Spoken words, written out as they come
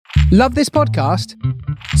Love this podcast?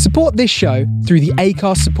 Support this show through the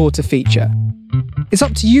Acast supporter feature. It's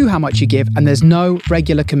up to you how much you give, and there's no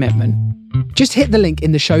regular commitment. Just hit the link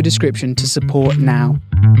in the show description to support now.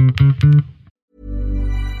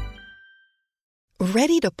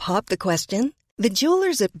 Ready to pop the question? The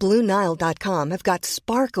jewelers at BlueNile.com have got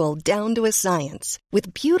sparkle down to a science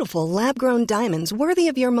with beautiful lab-grown diamonds worthy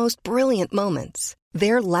of your most brilliant moments.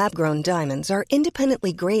 Their lab-grown diamonds are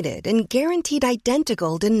independently graded and guaranteed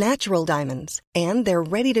identical to natural diamonds, and they're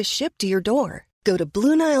ready to ship to your door. Go to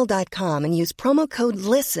BlueNile.com and use promo code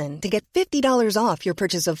LISTEN to get $50 off your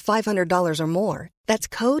purchase of $500 or more. That's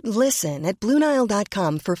code LISTEN at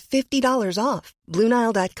BlueNile.com for $50 off.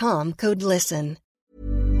 BlueNile.com, code LISTEN.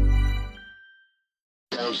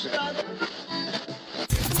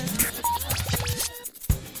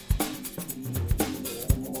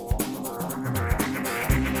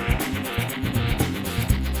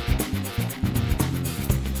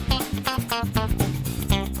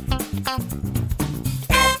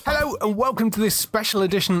 Hello and welcome to this special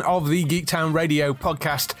edition of the Geektown Radio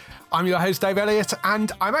podcast. I'm your host, Dave Elliott,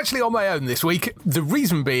 and I'm actually on my own this week. The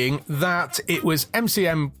reason being that it was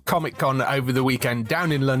MCM Comic Con over the weekend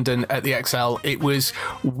down in London at the XL. It was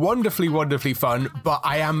wonderfully, wonderfully fun, but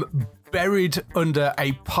I am buried under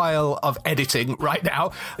a pile of editing right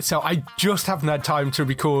now, so I just haven't had time to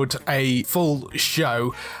record a full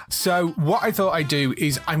show. So what I thought I'd do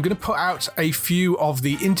is I'm going to put out a few of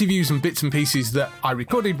the interviews and bits and pieces that I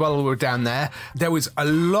recorded while we were down there. There was a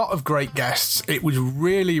lot of great guests. It was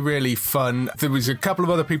really, really fun. There was a couple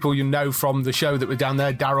of other people you know from the show that were down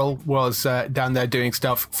there. Daryl was down there doing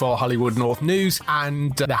stuff for Hollywood North News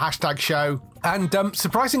and the Hashtag Show. And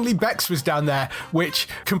surprisingly, Bex was down there, which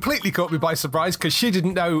completely caught me by surprise because she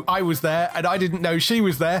didn't know I was there and I didn't know she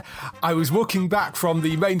was there. I was walking back from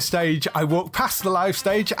the main stage. I walked past the live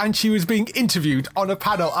stage and she was being interviewed on a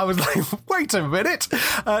panel. I was like, wait a minute.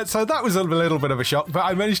 So that was a little bit of a shock, but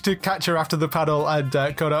I managed to catch her after the panel and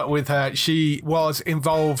caught up with her. She was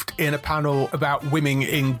involved in a panel about women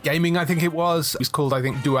in gaming, I think it was. It was called, I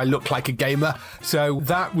think, Do I Look Like a Gamer? So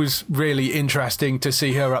that was really interesting to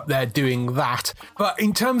see her up there doing that. But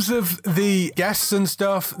in terms of the guests and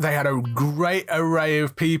stuff, they had a great array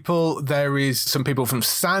of people. There is some people from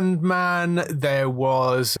Sandman. There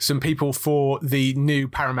was some people for the new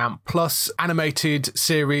Paramount Plus animated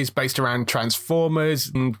series based around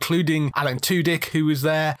Transformers, including Alan Tudyk, who was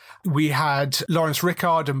there. We had Lawrence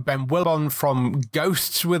Rickard and Ben Wilbon from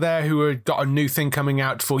Ghosts were there, who had got a new thing coming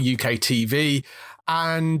out for UK TV.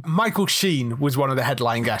 And Michael Sheen was one of the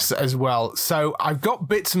headline guests as well. So I've got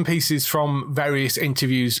bits and pieces from various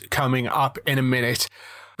interviews coming up in a minute.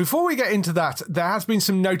 Before we get into that, there has been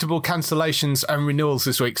some notable cancellations and renewals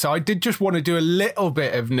this week. So I did just want to do a little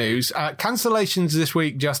bit of news. Cancellations this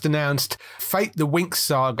week just announced Fate the Winx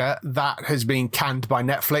saga. That has been canned by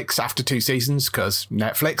Netflix after 2 seasons because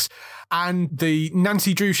Netflix. And the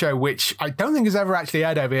Nancy Drew show, which I don't think has ever actually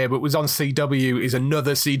aired over here, but was on CW, is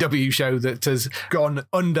another CW show that has gone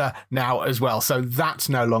under now as well. So that's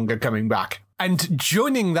no longer coming back. And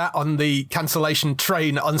joining that on the cancellation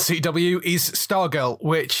train on CW is Stargirl,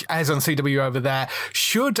 which airs on CW over there,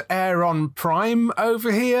 should air on Prime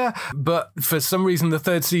over here, but for some reason the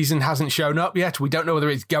 3rd season hasn't shown up yet. We don't know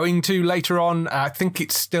whether it's going to later on. I think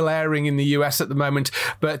it's still airing in the US at the moment,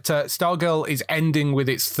 but Stargirl is ending with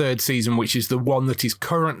its 3rd season, which is the one that is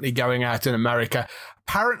currently going out in America.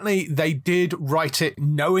 Apparently, they did write it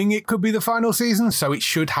knowing it could be the final season, so it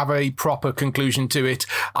should have a proper conclusion to it.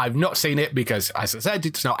 I've not seen it because, as I said,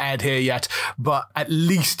 it's not aired here yet, but at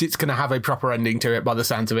least it's going to have a proper ending to it by the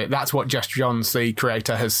sounds of it. That's what Jess Johns, the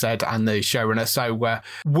creator, has said, and the showrunner. So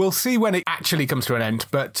we'll see when it actually comes to an end,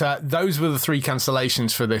 but those were the 3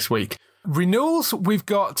 cancellations for this week. Renewals, we've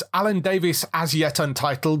got Alan Davis As Yet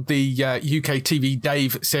Untitled. The UK TV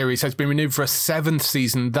Dave series has been renewed for a 7th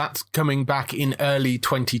season. That's coming back in early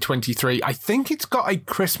 2023. I think it's got a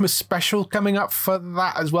Christmas special coming up for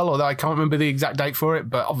that as well, although I can't remember the exact date for it,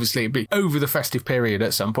 but obviously it'd be over the festive period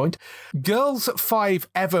at some point. Girls 5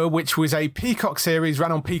 Ever, which was a Peacock series,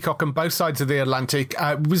 ran on Peacock on both sides of the Atlantic,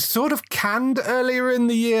 was sort of canned earlier in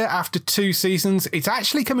the year after 2 seasons. It's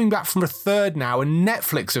actually coming back from a 3rd now, and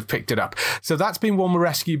Netflix have picked it up. So that's been one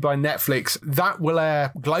rescued by Netflix. That will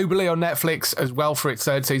air globally on Netflix as well for its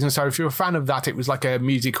 3rd season. So if you're a fan of that, it was like a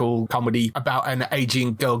musical comedy about an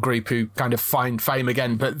aging girl group who kind of find fame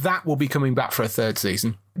again. But that will be coming back for a 3rd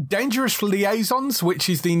season. Dangerous Liaisons, which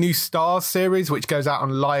is the new Stars series, which goes out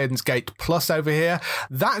on Lionsgate Plus over here.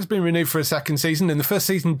 That has been renewed for a 2nd season, and the 1st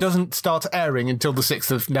season doesn't start airing until the 6th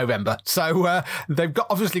of November. So they've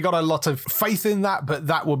obviously got a lot of faith in that, but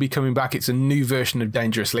that will be coming back. It's a new version of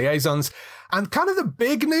Dangerous Liaisons. And kind of the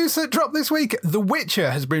big news that dropped this week, The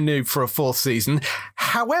Witcher has been renewed for a 4th season.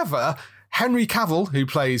 However, Henry Cavill, who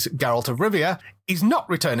plays Geralt of Rivia, is not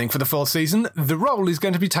returning for the 4th season. The role is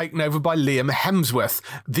going to be taken over by Liam Hemsworth,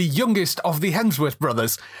 the youngest of the Hemsworth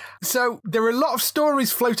brothers. So there are a lot of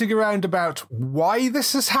stories floating around about why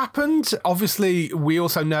this has happened. Obviously, we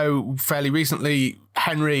also know fairly recently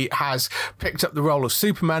Henry has picked up the role of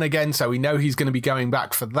Superman again, so we know he's going to be going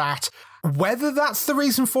back for that. Whether that's the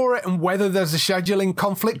reason for it and whether there's a scheduling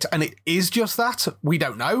conflict and it is just that, we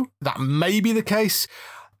don't know. That may be the case.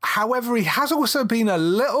 However, he has also been a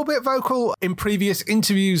little bit vocal in previous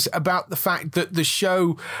interviews about the fact that the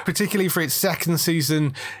show, particularly for its 2nd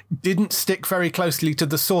season, didn't stick very closely to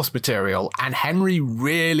the source material. And Henry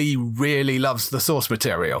really, really loves the source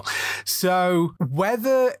material. So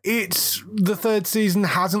whether it's the 3rd season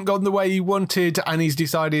hasn't gone the way he wanted and he's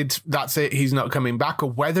decided that's it, he's not coming back, or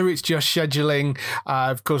whether it's just scheduling.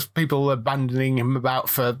 Of course, people are abandoning him about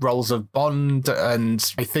for roles of Bond, and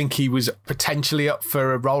I think he was potentially up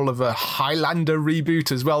for a role of a Highlander reboot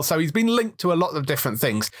as well. So he's been linked to a lot of different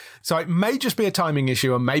things. So it may just be a timing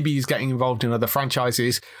issue and maybe he's getting involved in other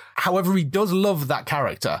franchises. However, he does love that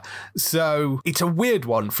character. So it's a weird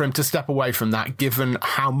one for him to step away from that, given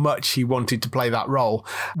how much he wanted to play that role.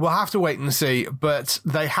 We'll have to wait and see, but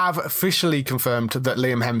they have officially confirmed that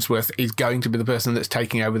Liam Hemsworth is going to be the person that's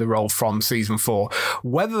taking over the role from season 4.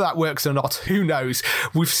 Whether that works or not, who knows?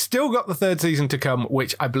 We've still got the 3rd season to come,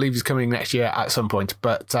 which I believe is coming next year at some point,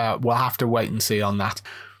 but we'll have to wait and see on that.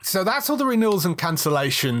 So that's all the renewals and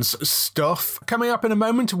cancellations stuff. Coming up in a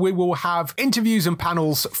moment, we will have interviews and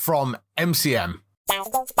panels from MCM.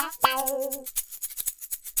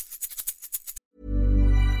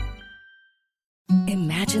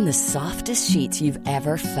 Imagine the softest sheets you've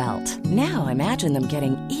ever felt. Now imagine them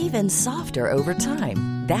getting even softer over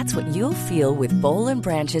time. That's what you'll feel with Boll &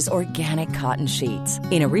 Branch's organic cotton sheets.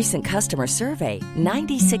 In a recent customer survey,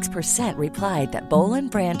 96% replied that Boll &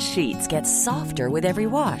 Branch sheets get softer with every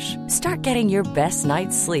wash. Start getting your best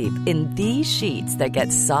night's sleep in these sheets that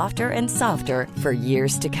get softer and softer for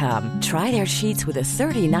years to come. Try their sheets with a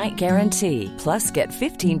 30-night guarantee. Plus, get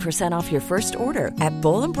 15% off your first order at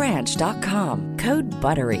bollandbranch.com. Code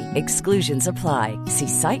BUTTERY. Exclusions apply. See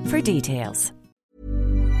site for details.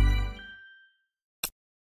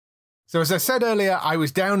 So as I said earlier, I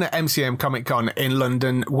was down at MCM Comic Con in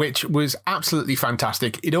London, which was absolutely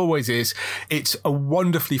fantastic. It always is. It's a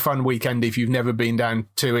wonderfully fun weekend if you've never been down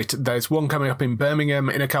to it. There's one coming up in Birmingham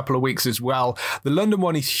in a couple of weeks as well. The London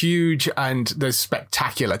one is huge and there's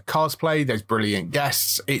spectacular cosplay. There's brilliant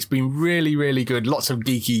guests. It's been really, really good. Lots of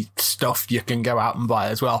geeky stuff you can go out and buy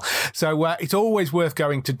as well. So it's always worth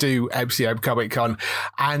going to do MCM Comic Con.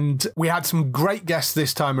 And we had some great guests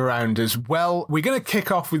this time around as well. We're going to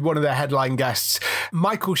kick off with one of their headline guests,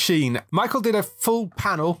 Michael Sheen. Michael did a full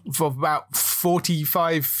panel for about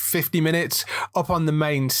 45-50 minutes up on the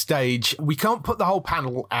main stage. We can't put the whole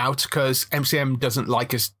panel out because MCM doesn't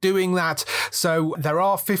like us doing that. So there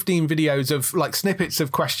are 15 videos of like snippets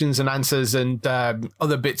of questions and answers and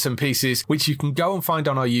other bits and pieces, which you can go and find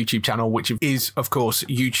on our YouTube channel, which is, of course,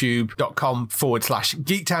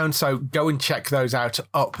 youtube.com/Geektown. So go and check those out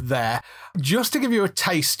up there. Just to give you a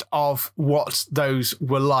taste of what those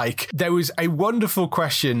were like, there was a wonderful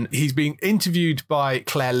question. He's being interviewed by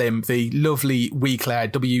Claire Lim, the lovely Wee Claire,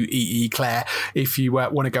 WEE Claire. If you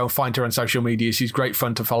want to go and find her on social media, she's great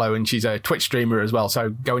fun to follow and she's a Twitch streamer as well.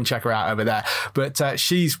 So go and check her out over there. But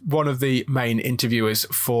she's one of the main interviewers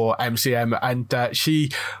for MCM and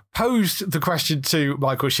she posed the question to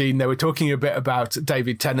Michael Sheen. They were talking a bit about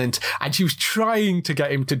David Tennant and she was trying to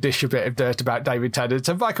get him to dish a bit of dirt about David Tennant.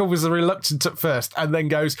 And Michael was reluctant at first and then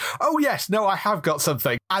goes, "Oh yes, no, I have got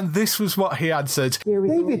something." And this was what he answered.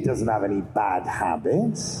 David doesn't have any bad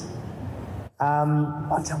habits.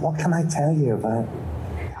 What can I tell you about?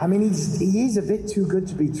 I mean, he is a bit too good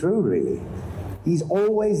to be true, really. He's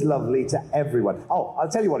always lovely to everyone. Oh, I'll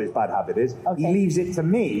tell you what his bad habit is. Okay. He leaves it to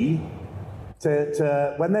me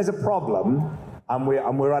to when there's a problem and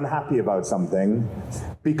we're unhappy about something,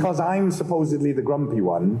 because I'm supposedly the grumpy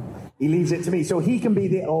one, he leaves it to me. So he can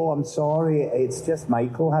be I'm sorry, it's just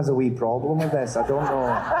Michael has a wee problem with this. I don't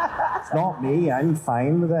know. It's not me, I'm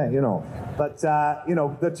fine with it, But,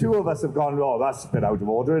 the two of us have gone, oh, that's a bit out of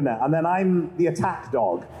order, isn't it? And then I'm the attack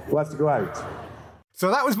dog who has to go out. So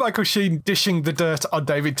that was Michael Sheen dishing the dirt on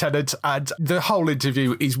David Tennant, and the whole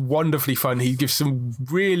interview is wonderfully fun. He gives some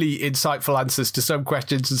really insightful answers to some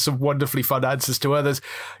questions and some wonderfully fun answers to others.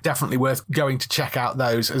 Definitely worth going to check out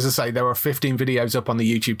those. As I say, there are 15 videos up on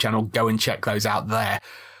the YouTube channel. Go and check those out there.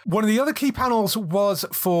 One of the other key panels was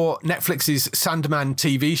for Netflix's Sandman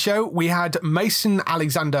TV show. We had Mason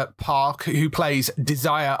Alexander Park, who plays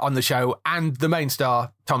Desire on the show, and the main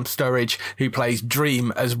star, Tom Sturridge, who plays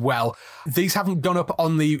Dream as well. These haven't gone up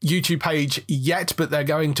on the YouTube page yet, but they're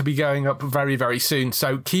going to be going up very, very soon.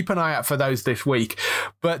 So keep an eye out for those this week.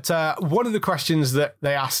 But one of the questions that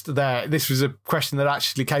they asked there, this was a question that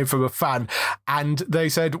actually came from a fan, and they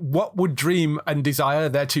said, what would Dream and Desire,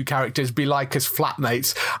 their two characters, be like as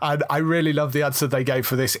flatmates? And I really love the answer they gave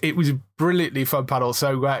for this. It was a brilliantly fun panel,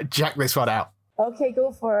 so check this one out. Okay,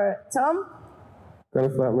 go for it. Tom? What kind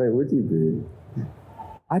of flatmate would you be?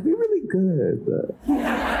 I'd be really good.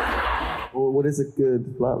 Well, what is a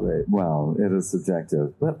good flatmate? Well, it is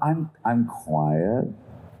subjective, but I'm quiet,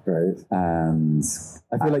 right? And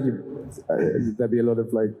I feel like there'd be a lot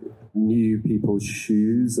of like new people's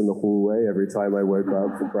shoes in the hallway every time I woke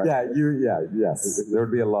up for breakfast. Yes. There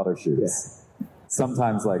would be a lot of shoes. Yeah.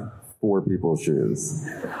 Sometimes like 4 people's shoes.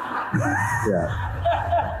 Yeah.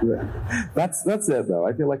 That's it though.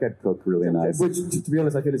 I feel like I'd cook really nice. Which, to be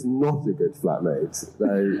honest, I feel is not a good flatmate.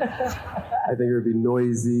 I think it would be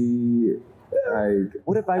noisy.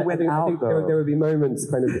 What if I went out? I think there would be moments,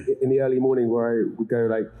 kind of in the early morning, where I would go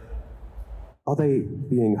like, "Are they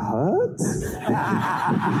being hurt?"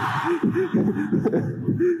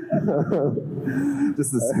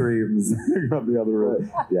 Just the screams from the other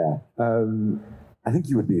room. Yeah. I think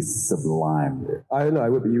you would be sublime. I don't know. I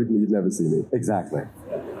would, but you'd never see me. Exactly.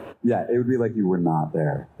 Yeah, it would be like you were not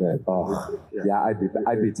there. Yeah. Oh, yeah.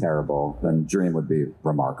 I'd be terrible. Then Dream would be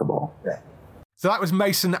remarkable. Yeah. So that was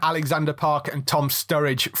Mason Alexander Park and Tom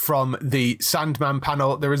Sturridge from the Sandman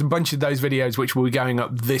panel. There is a bunch of those videos which will be going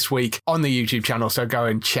up this week on the YouTube channel, so go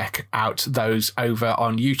and check out those over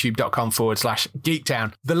on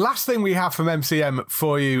youtube.com/Geektown. The last thing we have from MCM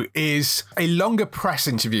for you is a longer press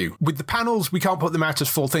interview. With the panels, we can't put them out as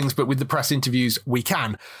full things, but with the press interviews, we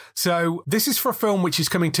can. So this is for a film which is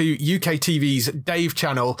coming to UK TV's Dave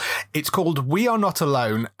channel. It's called We Are Not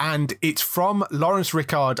Alone, and it's from Lawrence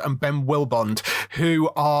Rickard and Ben Wilbond, who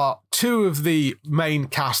are two of the main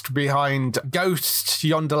cast behind Ghosts,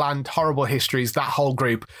 Yonderland, Horrible Histories, that whole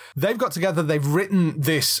group. They've got together, they've written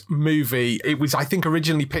this movie. It was, I think,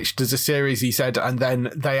 originally pitched as a series, he said, and then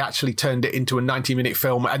they actually turned it into a 90-minute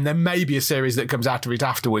film, and there may be a series that comes out of it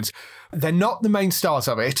afterwards. They're not the main stars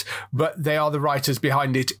of it, but they are the writers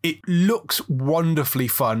behind it. It looks wonderfully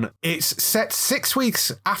fun. It's set 6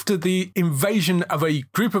 weeks after the invasion of a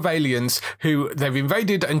group of aliens who they've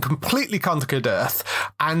invaded and completely conquered Earth,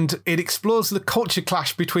 and it explores the culture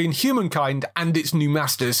clash between humankind and its new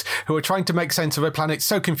masters, who are trying to make sense of a planet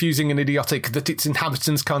so confusing and idiotic that its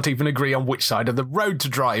inhabitants can't even agree on which side of the road to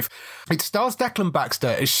drive. It stars Declan Baxter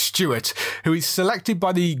as Stuart, who is selected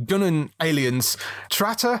by the Gunnan aliens,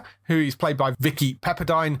 Tratter, who is played by Vicky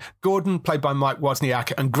Pepperdine, Gordon, played by Mike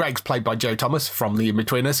Wozniak, and Greg's played by Joe Thomas from The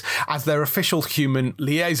In-Betweeners, as their official human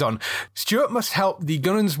liaison. Stuart must help the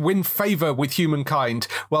Gunnans win favour with humankind,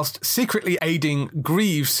 whilst secretly aiding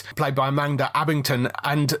Greaves, played by Amanda Abington,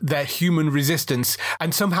 and their human resistance,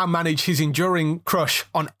 and somehow manage his enduring crush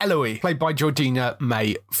on Eloise, played by Georgina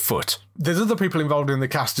May Foote. There's other people involved in the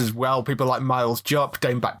cast as well, people like Miles Jupp,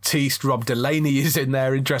 Dane Baptiste, Rob Delaney is in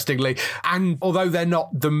there, interestingly, and although they're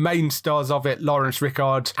not the main stars of it, Lawrence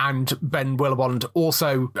Rickard and Ben Wilbond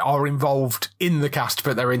also are involved in the cast,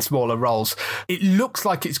 but they're in smaller roles. It looks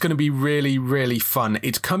like it's going to be really, really fun.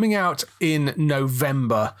 It's coming out in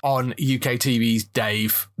November on UK TV's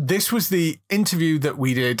Dave. This was the interview that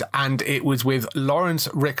we did, and it was with Lawrence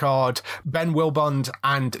Rickard, Ben Wilbond,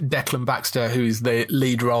 and Declan Baxter, who's the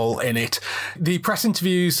lead role in it. The press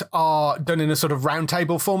interviews are done in a sort of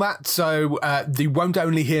roundtable format, so you won't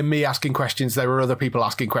only hear me asking questions, there are other people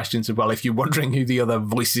asking questions as well, if you're wondering who the other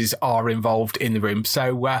voices are involved in the room.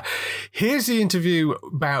 So here's the interview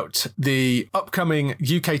about the upcoming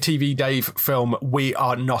UK TV Dave film We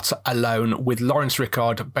Are Not Alone, with Lawrence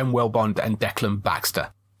Rickard, Ben Wilbond, and Declan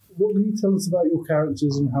Baxter. What can you tell us about your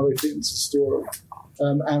characters and how they fit into the story?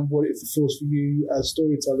 And what it feels for you as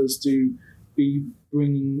storytellers to be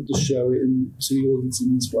bringing the show in to the audience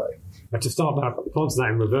in this way? To start that, to answer that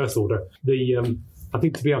in reverse order, I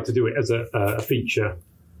think to be able to do it as a feature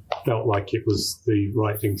felt like it was the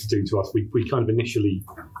right thing to do to us. We kind of initially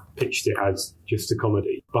pitched it as just a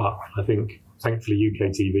comedy, but I think thankfully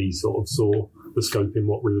UK TV sort of saw the scope in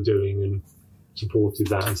what we were doing and supported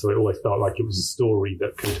that, and so it always felt like it was a story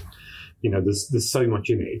that could, there's so much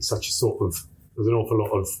in it. It's such a sort of, there's an awful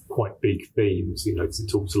lot of quite big themes. It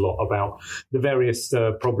talks a lot about the various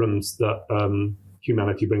problems that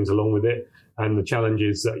humanity brings along with it, and the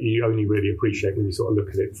challenges that you only really appreciate when you sort of look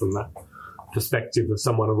at it from that perspective of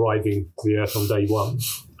someone arriving to the Earth on day one.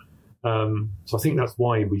 So I think that's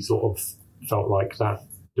why we sort of felt like that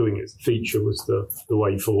doing it as a feature was the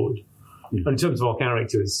way forward. And in terms of our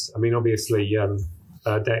characters, I mean, obviously,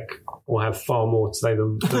 Dec will have far more to say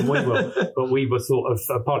than we will, but we were sort of,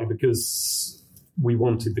 partly because we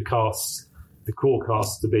wanted the core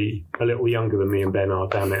cast to be a little younger than me and Ben are,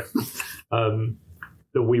 damn it,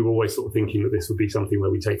 that we were always sort of thinking that this would be something where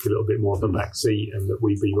we take a little bit more of a back seat and that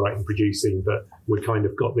we'd be writing, producing, but we kind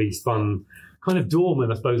of got these fun kind of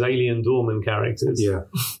doorman, I suppose, alien doorman characters, who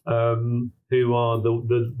are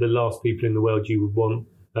the last people in the world you would want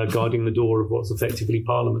guarding the door of what's effectively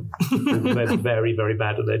Parliament. They're very, very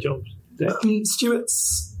bad at their jobs.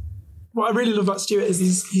 Stuart's... What I really love about Stuart is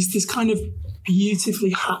he's this kind of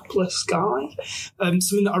beautifully hapless guy,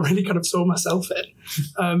 something that I really kind of saw myself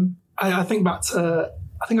in. I think back to...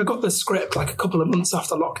 I think I got the script like a couple of months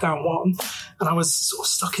after lockdown 1, and I was sort of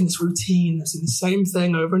stuck in this routine, in the same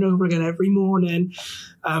thing over and over again every morning.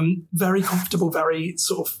 Very comfortable, very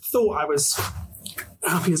sort of thought I was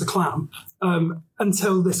happy as a clam,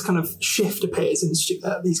 until this kind of shift appears in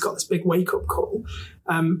Stuart. He's got this big wake-up call.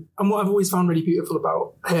 And what I've always found really beautiful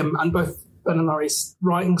about him and both Ben and Larry's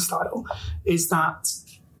writing style is that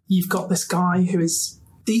you've got this guy who is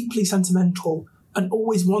deeply sentimental and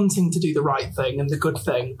always wanting to do the right thing and the good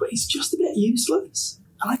thing, but he's just a bit useless.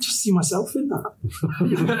 And I just see myself in that.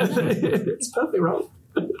 It's perfectly right.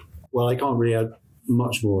 Well, I can't really add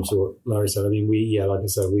much more to what Larry said. I mean, like I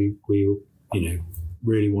said, we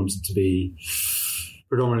really wanted to be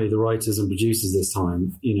predominantly the writers and producers this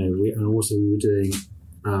time, and also we were doing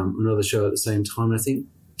another show at the same time. I think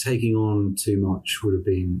taking on too much would have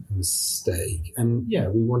been a mistake. And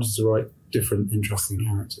we wanted to write different, interesting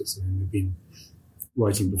characters. I mean, we've been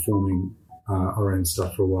writing, performing our own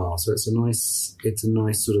stuff for a while, so it's a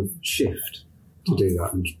nice sort of shift to do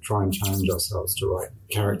that and try and challenge ourselves to write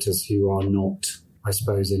characters who are not, I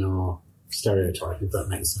suppose, in our stereotype, if that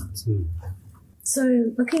makes sense.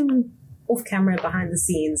 So, looking off camera, behind the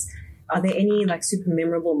scenes, are there any super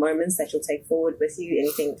memorable moments that you'll take forward with you?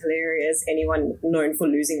 Anything hilarious? Anyone known for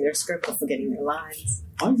losing their script or forgetting their lines?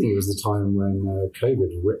 I think it was the time when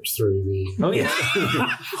COVID ripped through the. Oh yeah,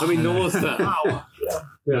 I mean, there was that. Wow.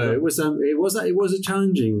 Yeah, it was a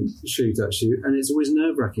challenging shoot actually, and it's always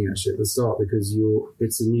nerve-wracking actually at the start because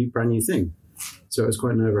it's a brand new thing, so it was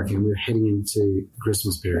quite nerve-wracking. We were heading into the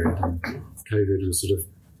Christmas period, and COVID was sort of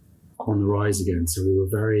on the rise again. So we were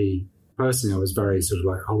personally, I was very sort of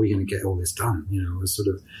like, are we going to get all this done? I was sort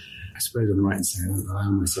of, I suppose I'm right in saying I don't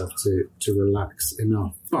allow myself to relax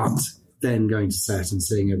enough, but then going to set and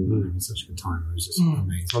seeing everyone having such a good time, it was just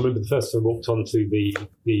amazing. I remember the first time I walked onto the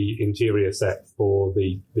interior set for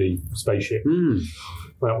the spaceship.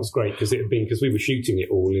 That was great because we were shooting it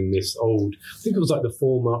all in this old, I think it was like the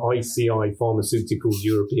former ICI Pharmaceuticals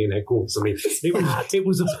European headquarters. I mean, it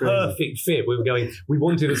was a perfect fit. We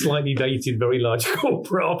wanted a slightly dated, very large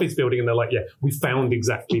corporate office building, and they're like, yeah, we found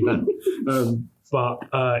exactly that.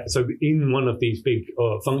 So in one of these big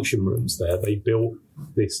function rooms there, they built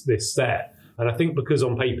this set. And I think because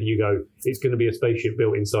on paper you go, it's going to be a spaceship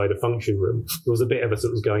built inside a function room, there was a bit of us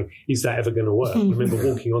that was going, is that ever going to work? I remember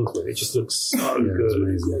walking onto it just looks so good. It's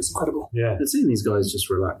amazing. It's incredible. Yeah. And seeing these guys just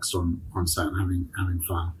relaxed on set and having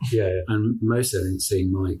fun. Yeah. And mostly I think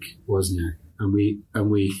seeing Mike Wozniak, and we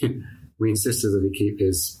insisted that he keep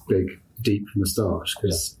his big, deep moustache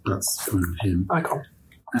because that's kind of him. Icon.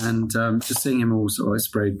 And just seeing him all sort of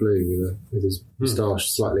sprayed blue with his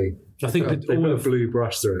moustache slightly. I think they put a blue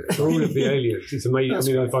brush through it. For all of the aliens, it's amazing. I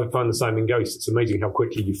mean, if I find the same in Ghost, it's amazing how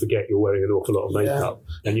quickly you forget you're wearing an awful lot of makeup.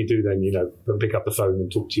 And you do then, pick up the phone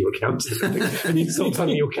and talk to your accountant. And you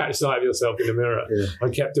suddenly you'll catch sight of yourself in the mirror. Yeah. I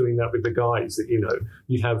kept doing that with the guys that,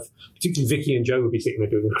 you'd have, particularly Vicky and Joe would be sitting there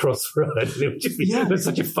doing a crossword. And it would just be, there's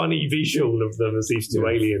such a funny visual of them as these two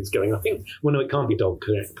aliens going, I think, well, no, it can't be Dog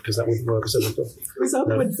Connect because that wouldn't work.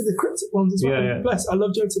 We went for the cryptic ones as well. Yeah. Bless, I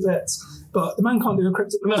love Joe to bits. But the man can't do a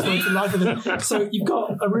cryptic crossword for life of him. So you've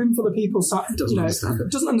got a room full of people doesn't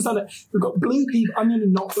understand it. We've got blue people. I'm the only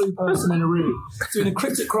not blue person in a room doing a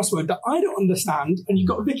cryptic crossword that I don't understand. And you've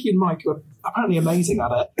got Vicky and Mike who are apparently amazing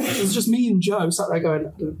at it. It was just me and Joe sat there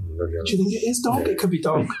going, do you think it is Dog? It could be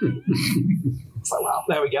Dog. It's like, wow,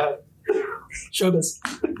 there we go. Showbiz.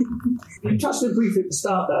 You touched on it briefly at the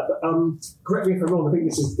start there, but correct me if I'm wrong, I think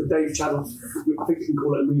this is the Dave channel. I think you can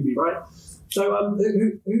call it a movie, right? So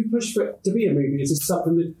who pushed for it to be a movie? Is this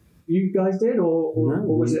something that you guys did, or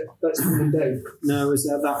was it that's from Dave? No, it was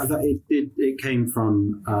it came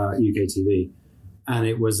from UK TV, and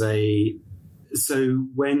it was so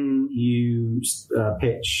when you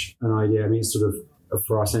pitch an idea, I mean, it's sort of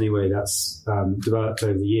for us anyway, that's developed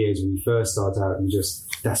over the years. When you first start out, you just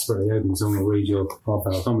desperately hoping someone will read your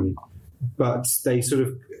half-hour comedy. but they sort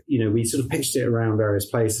of, we sort of pitched it around various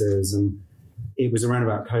places, and it was around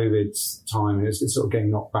about COVID time. And it was sort of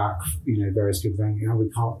getting knocked back. Various people going, we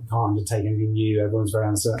can't undertake anything new. Everyone's very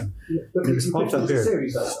uncertain. Yeah, but it was pitched as a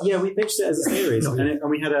series, though. Yeah, we pitched it as a series, and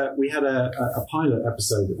we had a pilot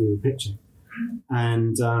episode that we were pitching,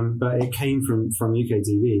 and but it came from UK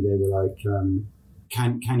TV. They were like,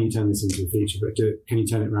 can you turn this into a feature? But can you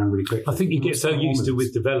turn it around really quickly? I think you get so used to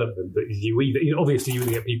with development that you either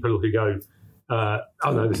get people who go,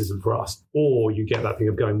 oh no, this isn't for us, or you get that thing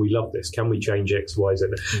of going, we love this, can we change X, Y, Z?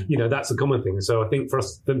 That's a common thing. So I think for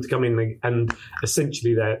them to come in and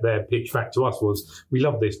essentially their pitch back to us was, we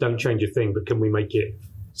love this, don't change a thing, but can we make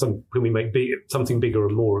something bigger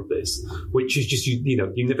and more of this? Which is just you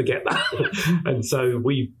never get that. And so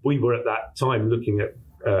we were at that time looking at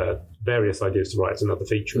various ideas to write another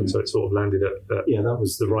feature, and so it sort of landed at that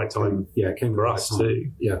was the right time. It came for us too.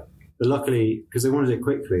 Yeah. But luckily, because they wanted it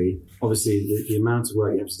quickly, obviously the amount of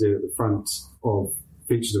work you have to do at the front of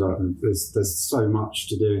feature development, there's so much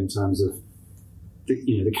to do in terms of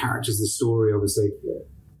the characters, the story, obviously.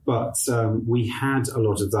 But we had a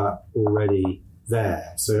lot of that already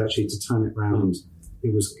there. So actually, to turn it around,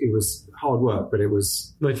 it was hard work, but it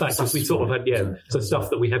was. No, in fact, we sort of had stuff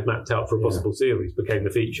that we had mapped out for a possible series became the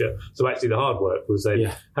feature. So actually, the hard work was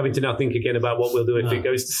then having to now think again about what we'll do if it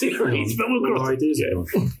goes to series. But we'll cross ideas.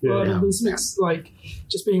 There's mixed, like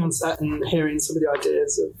just being on set and hearing some of the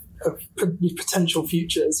ideas of potential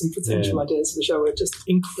futures and potential ideas for the show were just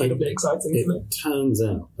incredibly exciting to me. It turns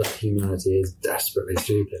out that humanity is desperately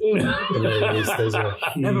stupid. There's a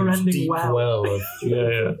huge deep well of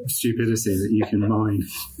stupidity that you can mine.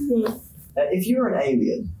 If you were an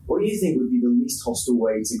alien, what do you think would be the least hostile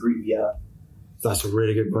way to greet the Earth? That's a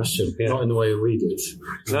really good question. Not in the way we did.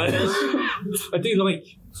 No, I do like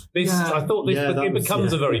this. I thought it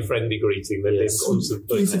becomes a very friendly greeting.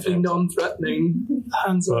 Beautifully non-threatening,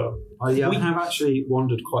 hands-on. I have actually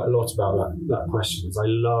wondered quite a lot about that question, because I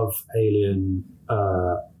love alien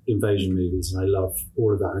invasion movies, and I love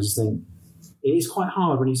all of that. I just think it is quite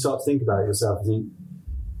hard when you start to think about it yourself. I think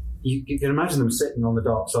you can imagine them sitting on the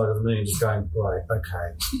dark side of the moon, just going, right,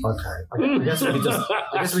 okay. I guess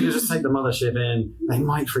we could just take the mothership in. They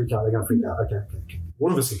might freak out. They're going to freak out. Okay.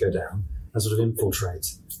 One of us could go down and sort of infiltrate.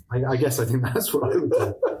 I guess I think that's what I would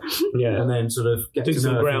do. Yeah, and then sort of get do to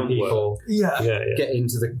some know groundwork. People. Yeah. Get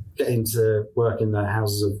into work in the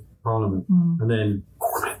Houses of Parliament, and then.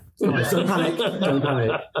 Don't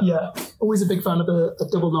panic. Yeah, always a big fan of a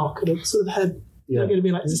double knock and a sort of head. You're going to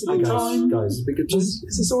be like, is this a good time? Guys, it's a good time. Is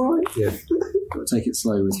this all right? Yeah. Got to take it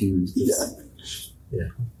slow with humans. Yeah.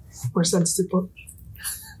 We're a sensitive bunch.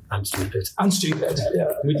 And stupid.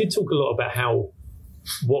 Yeah. We did talk a lot about how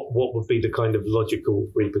what would be the kind of logical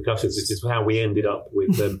repercussions. This is how we ended up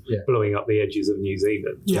with them blowing up the edges of New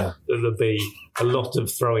Zealand. Yeah. There'd be a lot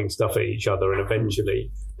of throwing stuff at each other, and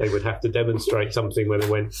eventually they would have to demonstrate something where they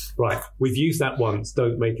went, right, we've used that once,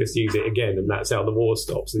 don't make us use it again, and that's how the war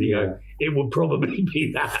stops. And you go, it would probably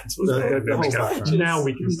be that. The whole background. Now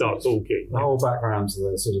we can start talking. The whole background to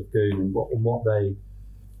the sort of goon and what they,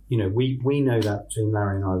 we know that between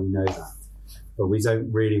Larry and I, we know that, but we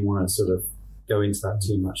don't really want to sort of go into that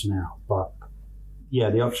too much now. But yeah,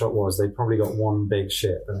 the upshot was they probably got one big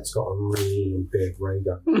ship and it's got a really big ray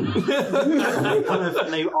gun.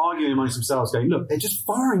 and they were arguing amongst themselves, going, "Look, they're just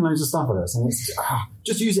firing loads of stuff at us, and it's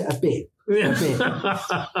just use it a bit." Yeah.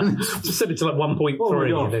 Just set it to like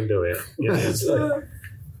 1.3 and then do it.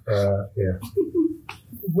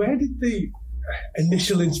 Where did the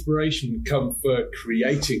initial inspiration come for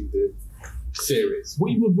creating the series?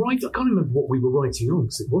 We were writing, I can't remember what we were writing on,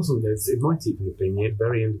 because it wasn't, it might even have been the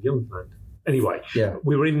very end of Youngland. Anyway,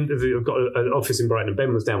 we were I've got an office in Brighton, and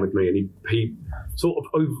Ben was down with me, and he sort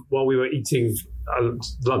of, while we were eating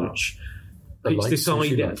lunch, pitched this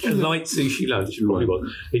idea, a light sushi lunch, probably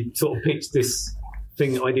was. He sort of pitched this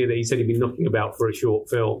idea that he said he'd been knocking about for a short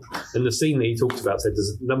film, and the scene that he talked about said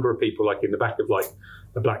there's a number of people like in the back of like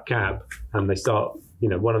a black cab, and they start,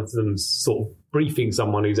 one of them's sort of briefing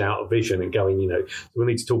someone who's out of vision and going, so we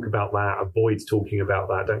need to talk about that, avoid talking about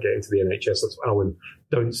that, don't get into the NHS, and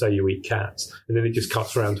don't say you eat cats. And then it just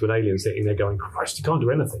cuts around to an alien sitting there going, Christ, you can't do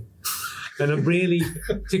anything. And it really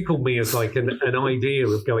tickled me as like an idea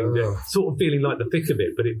of going, sort of feeling like the thick of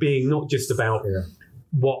it, but it being not just about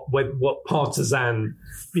what partisan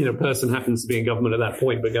person happens to be in government at that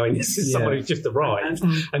point, but going, this is someone who's just arrived,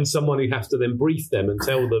 and someone who has to then brief them and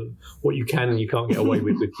tell them what you can and you can't get away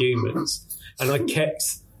with humans. And I kept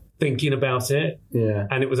thinking about it,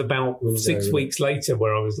 and it was about 6 weeks later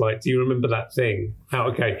where I was like, do you remember that thing?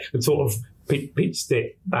 And sort of pitched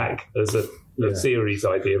it back as a series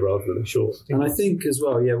idea rather than a short. And I think as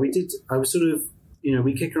well, we did. I was sort of,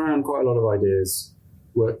 we kick around quite a lot of ideas.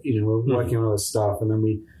 We're working on other stuff, and then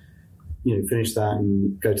we, finish that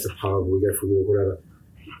and go to the pub, or we go for a walk, whatever.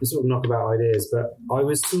 And sort of knock about ideas. But I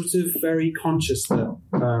was sort of very conscious that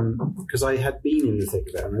because I had been in the thick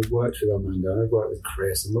of it, and I'd worked with Armando, and I'd worked with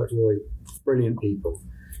Chris, and worked with all these brilliant people,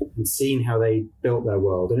 and seen how they built their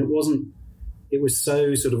world, and it was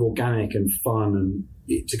so sort of organic and fun,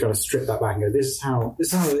 and to kind of strip that back and go, this is how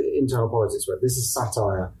internal politics work. This is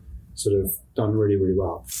satire, sort of done really, really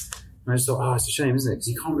well. And I just thought, it's a shame, isn't it? Because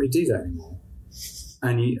you can't really do that anymore.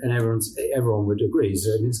 And everyone would agree. So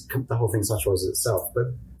the whole thing satirizes itself. But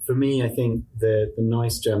for me, I think the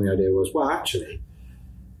nice gem of the idea was, well, actually,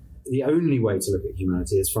 the only way to look at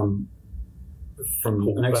humanity is from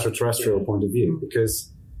an extraterrestrial point of view,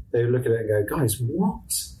 because they would look at it and go, guys,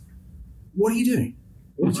 what are you doing?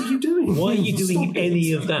 What are you doing? Why are you doing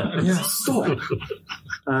any of that? Yeah, stop.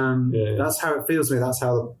 That's how it feels to me. That's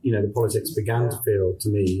how the politics began to feel to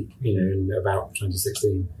me. In about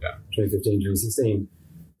 2016, 2015, 2016,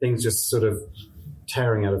 things just sort of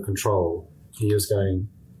tearing out of control. And you're just going,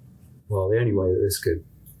 well, the only way that this could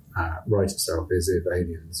right itself is if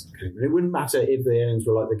aliens came. And it wouldn't matter if the aliens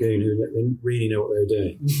were like the Goon, who didn't really know what they were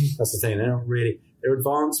doing. That's the thing. They're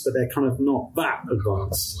advanced, but they're kind of not that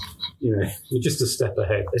advanced. They're just a step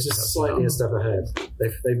ahead. It's just slightly a step ahead.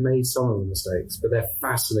 They've made some of the mistakes, but they're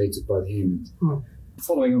fascinated by the humans.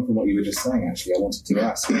 Following on from what you were just saying, actually, I wanted to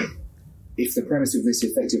ask if the premise of this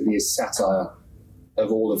effectively is satire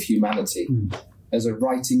of all of humanity. As a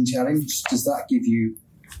writing challenge, does that give you...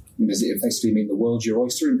 Does it effectively mean the world's your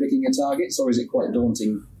oyster in picking your targets, or is it quite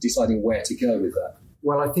daunting deciding where to go with that?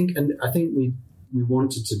 Well, I think we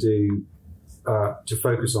wanted to do to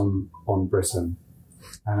focus on Britain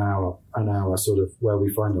and our sort of where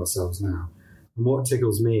we find ourselves now. And what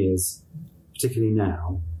tickles me is, particularly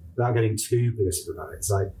now, without getting too political about it,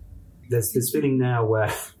 it's like there's this feeling now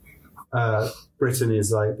where Britain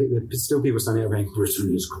is like, there's still people standing up going,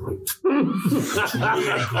 Britain is great.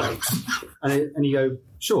 And you go,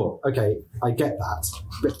 sure, okay, I get that,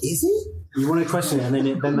 but is it? You want to question it, and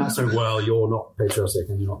then that's so, well, you're not patriotic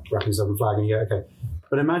and you're not wrapping yourself in a flag, and you go, okay.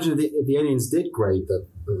 But imagine if the aliens did grade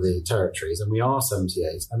the territories, and we are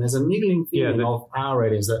 78, and there's a niggling feeling of our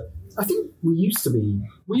aliens that I think we used to be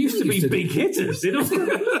big hitters.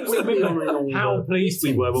 How pleased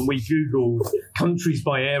we were when we Googled countries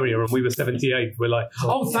by area and we were 78. We're like,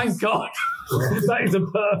 oh, thank God. That is a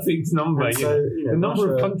perfect number. So, the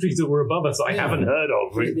number of countries that were above us I haven't heard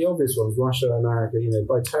of. Really. The obvious ones, Russia, America,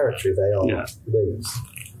 by territory, they are the biggest.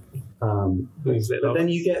 But then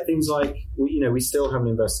you get things like, we still haven't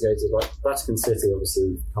investigated, like Vatican City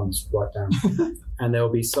obviously comes right down. And there'll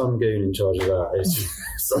be some goon in charge of that. It's just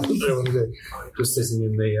sitting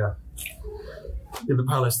in the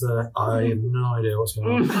palace there. I have no idea what's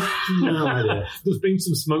going on. No idea. There's been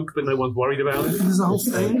some smoke, but no one's worried about it. There's a whole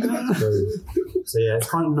thing. So it's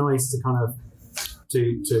kind of nice to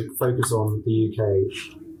to focus on the UK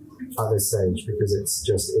at this stage, because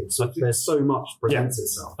there's so much presents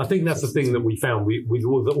itself. I think that's the thing that we found. We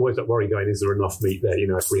always that worry going, is there enough meat there?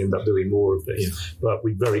 If we end up doing more of this, but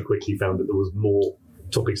we very quickly found that there was more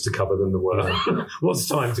topics to cover than there were. What's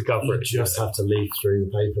time to cover it? You just have to leaf through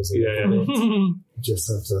the papers. You just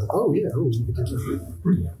have to. You could do that.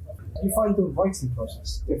 Do you find the writing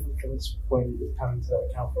process different from this when you come to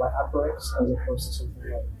account for like outbreaks as opposed to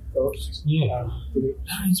something like ghosts?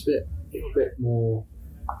 It's a bit more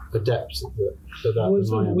adept at that.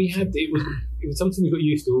 It was something we got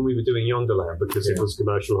used to when we were doing Yonderland, because it was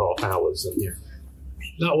commercial half hours, and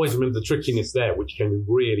I always remember the trickiness there, which became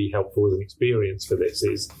really helpful as an experience for this,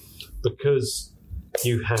 is because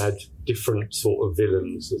you had different sort of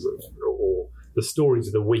villains, or the stories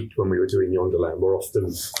of the week when we were doing Yonderland were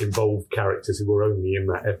often involved characters who were only in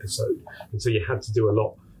that episode, and so you had to do a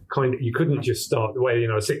lot. You couldn't just start the way a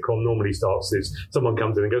sitcom normally starts, is someone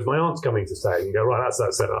comes in and goes, my aunt's coming to stay, and you go, right, that's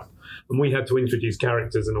that setup. And we had to introduce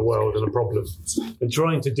characters and a world and a problem, and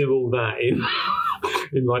trying to do all that in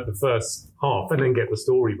like the first half and then get the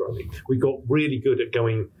story running. We got really good at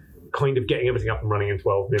getting everything up and running in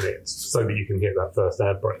 12 minutes so that you can hit that first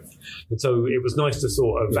ad break. And so it was nice to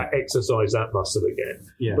sort of exercise that muscle again.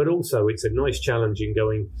 But also it's a nice challenge in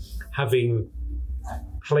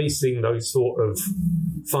placing those sort of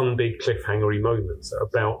fun, big cliffhangery moments at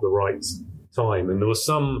about the right time. And there were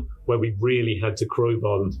some where we really had to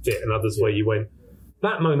crowbar and fit, and others where you went,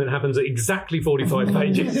 that moment happens at exactly 45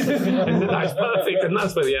 pages. And that's perfect, and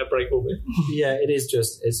that's where the outbreak will be. Yeah, it's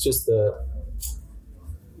just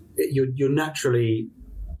you're naturally,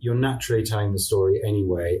 you're naturally telling the story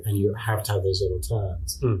anyway, and you have to have those little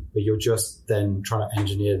turns, but you're just then trying to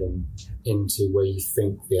engineer them into where you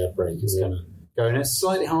think the ad break is going to go. And it's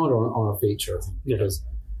slightly harder on a feature, I think, because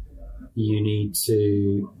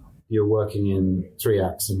you're working in 3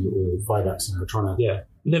 acts or 5 acts, and you're trying to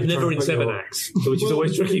never in 7 acts, which is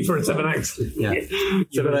always tricky for a 7 acts. Yeah,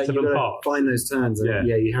 you've got to find those turns. And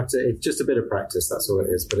you have to. It's just a bit of practice. That's all it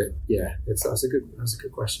is. But that's a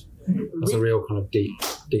good question. That's a real kind of deep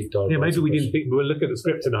dive. Yeah, maybe we didn't think. We'll look at the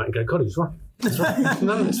script tonight and go, God, he's right. That's right.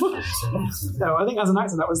 No, it's fine. No, I think as an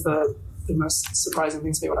actor, that was the most surprising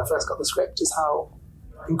thing to me when I first got the script, is how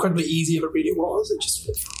incredibly easy of a read it was. It just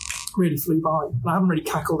really flew by. And I haven't really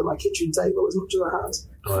cackled at my kitchen table as much as I had.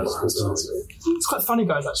 It's quite funny,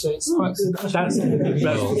 guys, actually. It's quite good. That's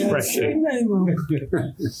refreshing.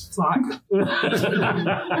 It's like...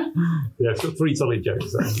 it's got 3 solid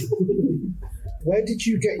jokes there. Where did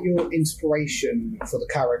you get your inspiration for the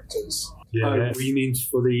characters? What do you mean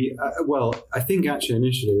for the... well, I think actually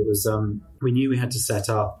initially it was... we knew we had to set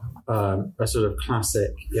up a sort of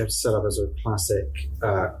classic... You have to set up a sort of classic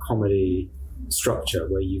comedy structure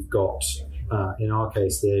where you've got, in our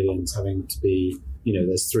case, the aliens having to be...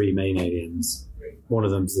 there's 3 main aliens. One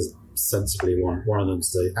of them's the sensibly one of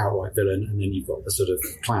them's the outright villain, and then you've got the sort of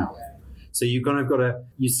clown. So you've kind of got to,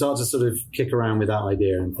 you start to sort of kick around with that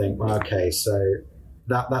idea and think, well, okay, so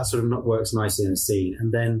that sort of works nicely in a scene.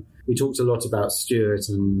 And then we talked a lot about Stuart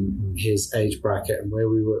and his age bracket and where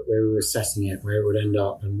we were setting it, where it would end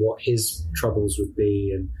up, and what his troubles would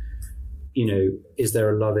be, and is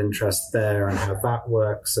there a love interest there, and how that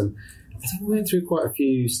works. And I think we went through quite a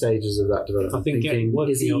few stages of that development. I think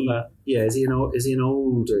is he an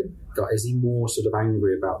older guy? Is he more sort of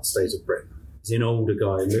angry about the state of Britain? Is he an older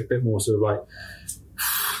guy, a bit more sort of like,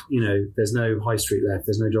 there's no high street left,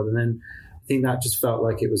 there's no job. And then I think that just felt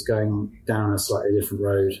like it was going down a slightly different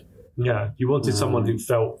road. Yeah, you wanted someone who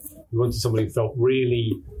felt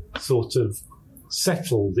really sort of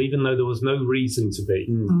settled, even though there was no reason to be.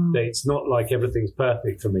 It's not like everything's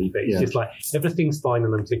perfect for me, but it's just like everything's fine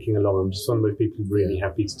and I'm ticking along. I'm just one of those people really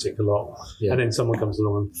happy to tick along. And then someone comes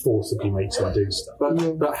along and forcibly makes them do stuff.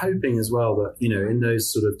 But hoping as well that, in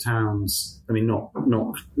those sort of towns, I mean, not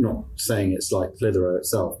saying it's like Clitheroe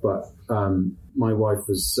itself, but my wife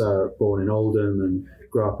was born in Oldham and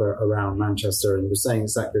grew up around Manchester and was saying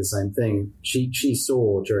exactly the same thing. She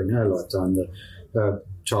saw during her lifetime that her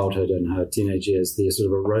childhood and her teenage years, the sort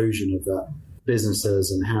of erosion of that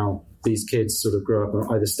businesses and how these kids sort of grew up and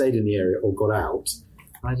either stayed in the area or got out.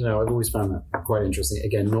 I don't know, I've always found that quite interesting.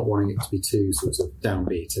 Again, not wanting it to be too sort of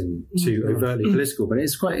downbeat and too overtly political, but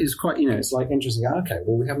it's quite it's like interesting. Okay,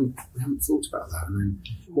 well, we haven't thought about that. And then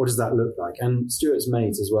what does that look like? And Stuart's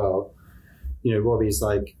mate as well, Robbie's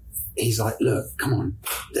like, he's like, look, come on,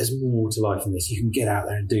 there's more to life than this. You can get out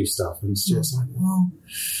there and do stuff. And Stuart's like, well,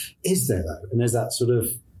 is there though? And there's that sort of,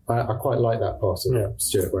 I quite like that part of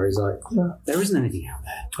Stuart where he's like, there isn't anything out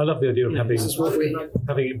there. I love the idea of having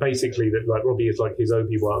it basically that like Robbie is like his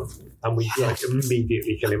Obi-Wan and we like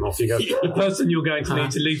immediately kill him off. You go, the person you're going to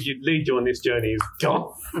need to lead you on this journey is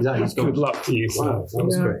gone. Good luck to you. Wow, that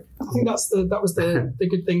was great. I think that was the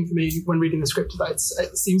good thing for me when reading the script, that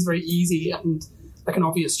it seems very easy and like an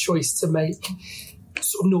obvious choice to make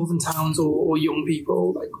sort of northern towns or young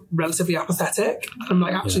people like relatively apathetic. And I'm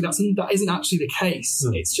like, actually, that isn't actually the case.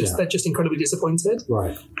 It's just they're just incredibly disappointed.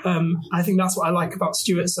 Right. I think that's what I like about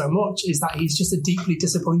Stuart so much, is that he's just a deeply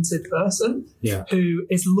disappointed person who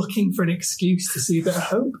is looking for an excuse to see a bit of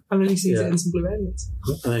hope, and then he sees it in some blue aliens.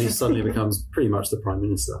 And then he suddenly becomes pretty much the Prime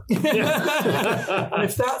Minister. And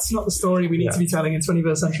if that's not the story we need to be telling in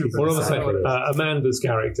 21st century Britain. Well, obviously, Amanda's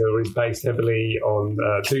character is based heavily on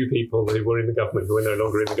 2 people who were in the government who are no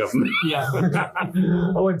longer in the government.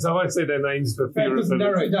 I won't say their names for fear of them.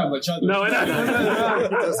 Narrow it down much. No, I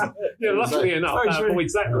know. Luckily enough,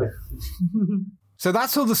 exactly. So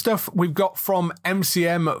that's all the stuff we've got from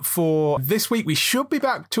MCM for this week. We should be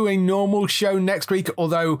back to a normal show next week,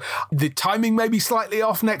 although the timing may be slightly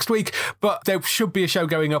off next week, but there should be a show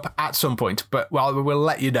going up at some point. But, well, we'll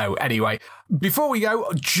let you know anyway. Before we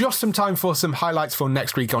go, just some time for some highlights for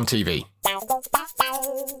next week on TV.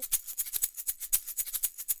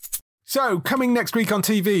 So, coming next week on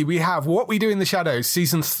TV, we have What We Do in the Shadows.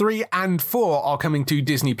 Seasons 3 and 4 are coming to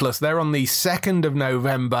Disney+. They're on the 2nd of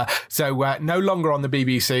November, so no longer on the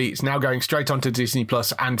BBC. It's now going straight onto Disney+,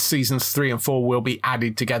 and seasons 3 and 4 will be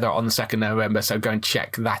added together on the 2nd of November, so go and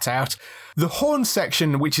check that out. The Horn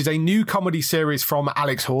Section, which is a new comedy series from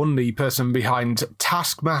Alex Horn, the person behind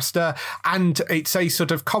Taskmaster, and it's a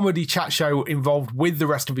sort of comedy chat show involved with the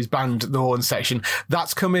rest of his band, The Horn Section.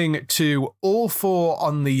 That's coming to All 4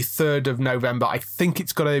 on the 3rd of November. I think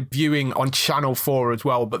it's got a viewing on Channel 4 as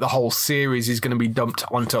well, but the whole series is going to be dumped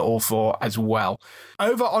onto All 4 as well.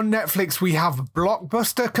 Over on Netflix, we have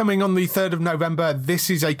Blockbuster coming on the 3rd of November. This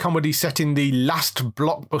is a comedy set in the last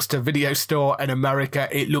Blockbuster video store in America.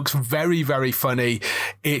 It looks very, very funny.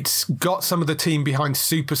 It's got some of the team behind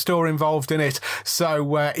Superstore involved in it.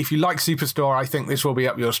 So if you like Superstore, I think this will be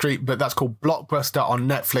up your street, but that's called Blockbuster on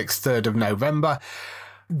Netflix, 3rd of November.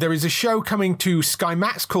 There is a show coming to Sky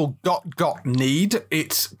Max called Got Need.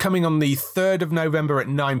 It's coming on the 3rd of November at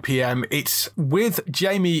 9 p.m. It's with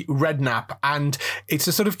Jamie Redknapp, and it's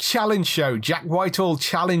a sort of challenge show. Jack Whitehall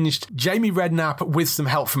challenged Jamie Redknapp, with some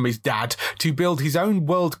help from his dad, to build his own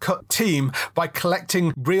World Cup team by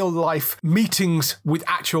collecting real-life meetings with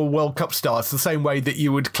actual World Cup stars, the same way that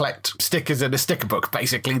you would collect stickers in a sticker book.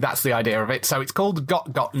 Basically, that's the idea of it. So it's called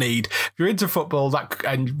Got Need. If you're into football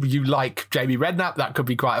and you like Jamie Redknapp, that could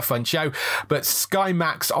be quite a fun show. But Sky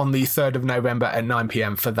Max on the 3rd of November at 9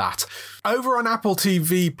 p.m. for that. Over on Apple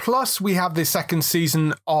TV Plus, we have the second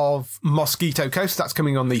season of Mosquito Coast. That's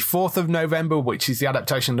coming on the 4th of November, which is the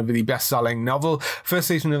adaptation of the best-selling novel. First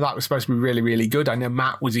season of that was supposed to be really, really good. I know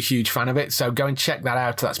Matt was a huge fan of it, so go and check that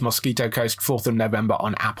out. That's Mosquito Coast, 4th of November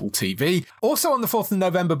on Apple TV. Also on the 4th of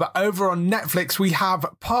November, but over on Netflix, we have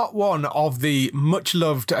part 1 of the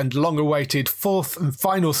much-loved and long-awaited 4th and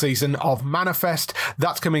final season of Manifest.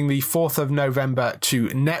 That's coming the 4th of November to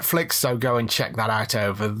Netflix, so go and check that out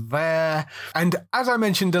over there. And as I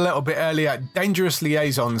mentioned a little bit earlier, Dangerous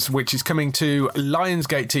Liaisons, which is coming to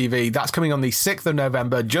Lionsgate TV, that's coming on the 6th of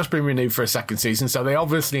November, just been renewed for a second season, so they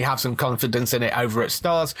obviously have some confidence in it over at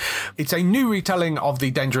Starz. It's a new retelling of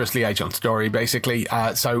the Dangerous Liaison story, basically,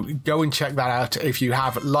 so go and check that out if you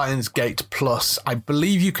have Lionsgate Plus. I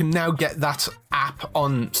believe you can now get that app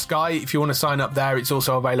on Sky. If you want to sign up there, it's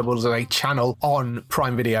also available as a channel on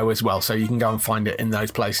Prime Video as well, so you can go and find it in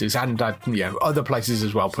those places and other places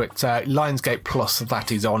as well. But Lionsgate Plus,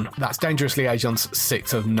 that is on. That's Dangerous Liaisons,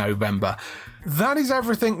 6th of November. That is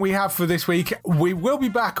everything we have for this week. We will be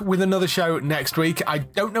back with another show next week. I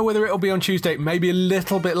don't know whether it'll be on Tuesday, maybe a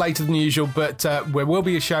little bit later than usual, but there will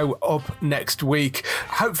be a show up next week.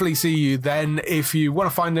 Hopefully see you then. If you want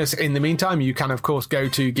to find us in the meantime, you can of course go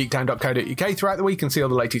to geektown.co.uk throughout the week and see all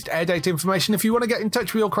the latest air date information. If you want to get in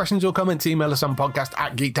touch with your questions or comments, email us on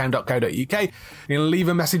podcast@geektown.co.uk. You can leave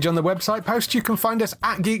a message on the website post. You can find us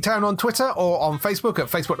at Geektown on Twitter or on Facebook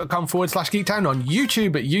at facebook.com/Geektown, on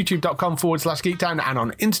YouTube at youtube.com/Geektown, and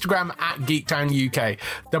on Instagram at Geektown UK.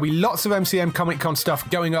 There'll be lots of MCM Comic Con stuff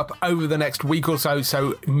going up over the next week or so,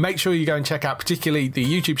 so make sure you go and check out particularly the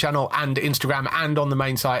YouTube channel and Instagram, and on the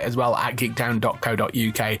main site as well at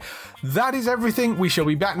geektown.co.uk. That is everything. We shall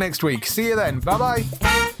be back next week. See you then. Bye-bye.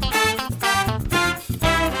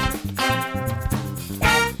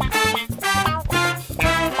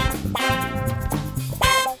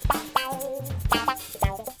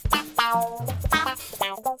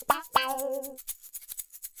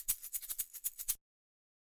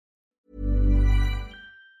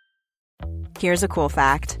 Here's a cool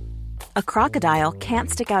fact. A crocodile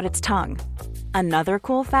can't stick out its tongue. Another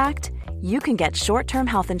cool fact, you can get short-term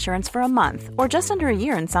health insurance for a month or just under a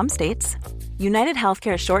year in some states. United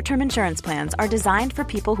Healthcare short-term insurance plans are designed for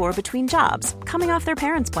people who are between jobs, coming off their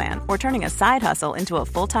parents' plan, or turning a side hustle into a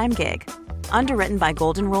full-time gig. Underwritten by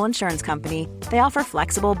Golden Rule Insurance Company, they offer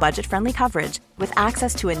flexible, budget-friendly coverage with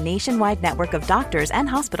access to a nationwide network of doctors and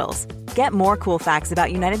hospitals. Get more cool facts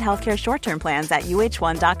about United Healthcare short-term plans at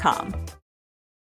uh1.com.